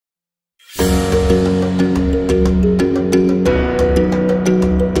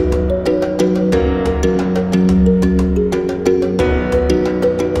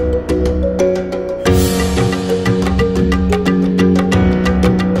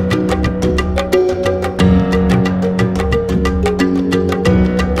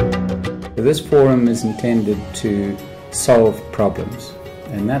forum is intended to solve problems,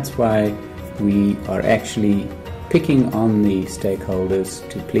 and that's why we are actually picking on the stakeholders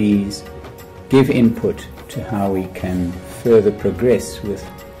to please give input to how we can further progress with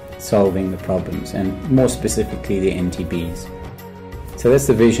solving the problems, and more specifically the NTBs. So that's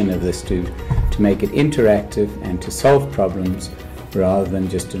the vision of this, to make it interactive and to solve problems rather than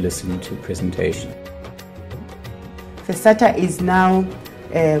just to listen to presentation. FESARTA is now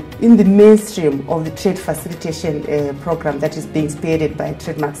in the mainstream of the trade facilitation program that is being spearheaded by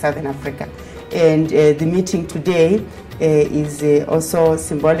Trademark Southern Africa. And the meeting today is also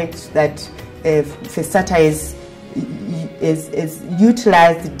symbolic that FESARTA is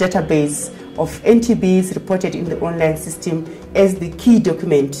utilized the database of NTBs reported in the online system as the key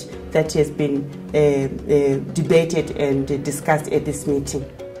document that has been debated and discussed at this meeting.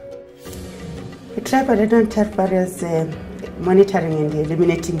 The tripartite non-tariff barriers monitoring and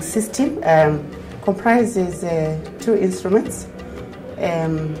eliminating system comprises two instruments.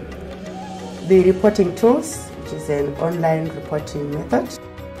 The reporting tools, which is an online reporting method.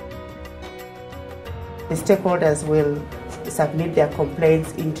 The stakeholders will submit their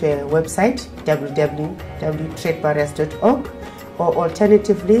complaints into a website, www.tradebarriers.org, or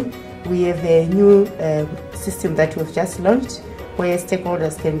alternatively, we have a new system that we've just launched, where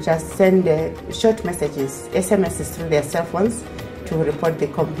stakeholders can just send short messages, SMSs, through their cell phones to report the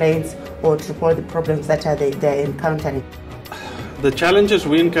complaints or to report the problems that they're encountering. The challenges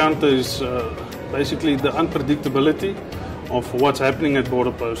we encounter is basically the unpredictability of what's happening at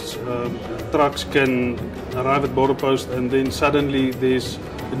border posts. Trucks can arrive at border posts and then suddenly there's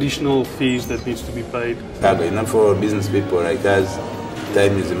additional fees that needs to be paid. Not for business people like us,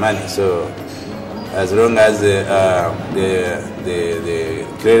 time is money. So as long as the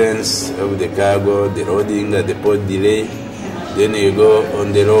clearance of the cargo, the loading, the port delay, then you go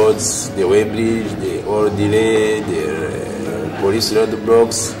on the roads, the weighbridge, the oil delay, the police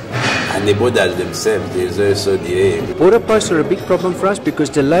roadblocks, and the borders themselves, there's also delay. Border posts are a big problem for us because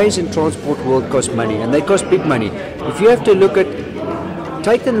delays in transport world cost money, and they cost big money. If you have to look at,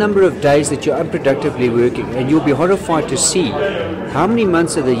 take the number of days that you're unproductively working, and you'll be horrified to see how many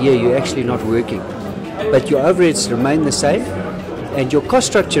months of the year you're actually not working. But your overheads remain the same, and your cost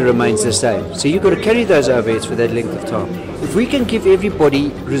structure remains the same. So you've got to carry those overheads for that length of time. If we can give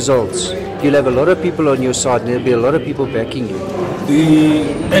everybody results, you'll have a lot of people on your side, and there'll be a lot of people backing you. The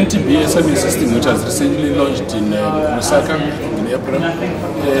NTB SME system, which was recently launched in Lusaka in April,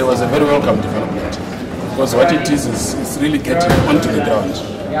 was a very welcome development, because what it is it's really getting onto the ground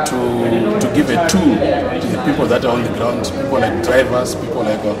to give a tool to the people that are on the ground, people like drivers, people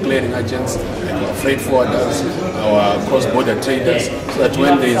like our clearing agents, like our freight forwarders, our cross-border traders, so that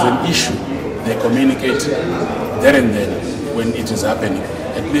when there is an issue, they communicate there and then when it is happening.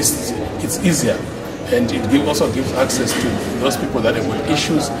 At least it's easier. And it also gives access to those people that have got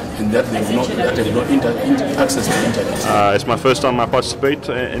issues and that have no access to the internet. It's my first time I participate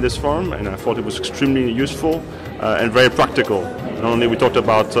in this forum, and I thought it was extremely useful and very practical. Not only we talked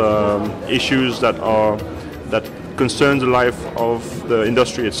about issues that concern the life of the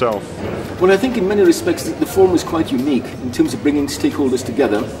industry itself. Well, I think in many respects the forum is quite unique in terms of bringing stakeholders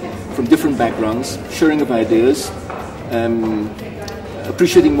together from different backgrounds, sharing of ideas,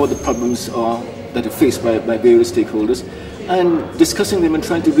 appreciating what the problems are that are faced by various stakeholders, and discussing them and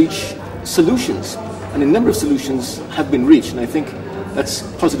trying to reach solutions. And a number of solutions have been reached, and I think that's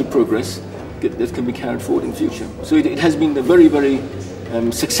positive progress that can be carried forward in future. So it has been a very, very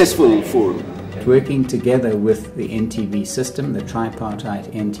successful forum. Working together with the NTB system, the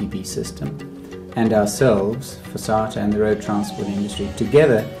tripartite NTB system, and ourselves, FESARTA and the road transport industry,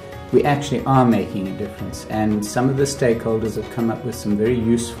 together we actually are making a difference, and some of the stakeholders have come up with some very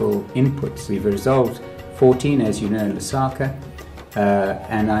useful inputs. We've resolved 14, as you know, in Lusaka,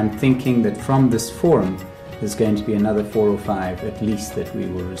 and I'm thinking that from this forum there's going to be another 4 or 5 at least that we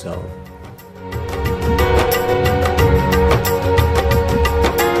will resolve.